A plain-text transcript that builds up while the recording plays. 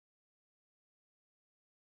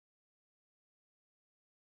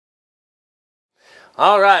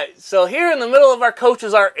Alright, so here in the middle of our coach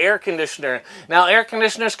is our air conditioner. Now air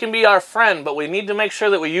conditioners can be our friend, but we need to make sure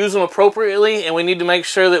that we use them appropriately, and we need to make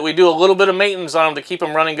sure that we do a little bit of maintenance on them to keep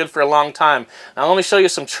them running good for a long time. Now let me show you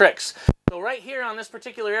some tricks. So right here on this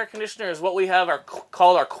particular air conditioner is what we have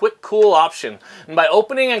called our quick cool option. And by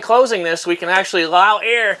opening and closing this, we can actually allow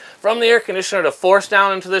air from the air conditioner to force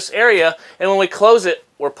down into this area, and when we close it,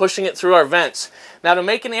 we're pushing it through our vents. Now to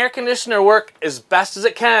make an air conditioner work as best as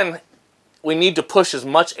it can, we need to push as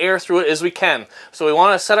much air through it as we can. So we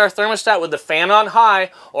want to set our thermostat with the fan on high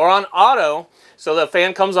or on auto, so the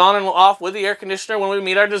fan comes on and off with the air conditioner when we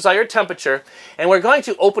meet our desired temperature. And we're going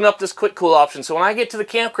to open up this quick cool option. So when I get to the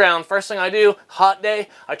campground, first thing I do, hot day,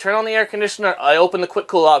 I turn on the air conditioner, I open the quick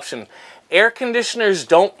cool option. Air conditioners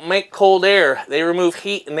don't make cold air. They remove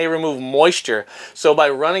heat and they remove moisture. So by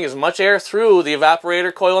running as much air through the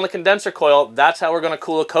evaporator coil and the condenser coil, that's how we're going to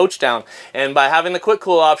cool a coach down. And by having the quick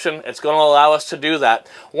cool option, it's going to allow us to do that.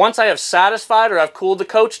 Once I have satisfied or I've cooled the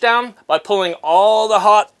coach down by pulling all the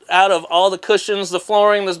hot out of all the cushions, the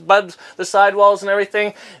flooring, the sidewalls and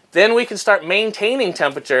everything, then we can start maintaining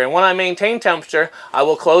temperature. And when I maintain temperature, I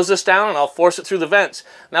will close this down and I'll force it through the vents.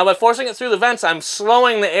 Now by forcing it through the vents, I'm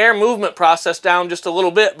slowing the air movement process down just a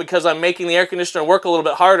little bit because I'm making the air conditioner work a little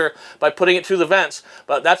bit harder by putting it through the vents.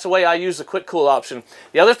 But that's the way I use the quick cool option.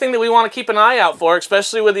 The other thing that we want to keep an eye out for,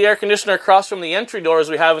 especially with the air conditioner across from the entry doors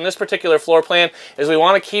we have in this particular floor plan, is we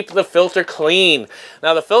want to keep the filter clean.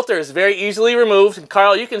 Now the filter is very easily removed. And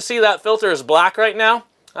Carl, you can see that filter is black right now.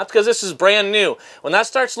 That's because this is brand new. When that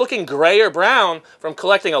starts looking gray or brown from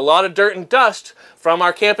collecting a lot of dirt and dust from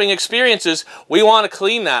our camping experiences, we want to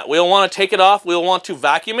clean that. We'll want to take it off. We'll want to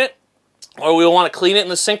vacuum it, or we'll want to clean it in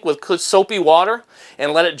the sink with soapy water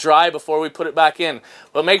and let it dry before we put it back in.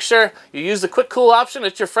 But make sure you use the quick cool option.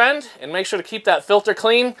 It's your friend, and make sure to keep that filter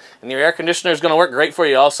clean, and your air conditioner is going to work great for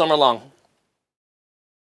you all summer long.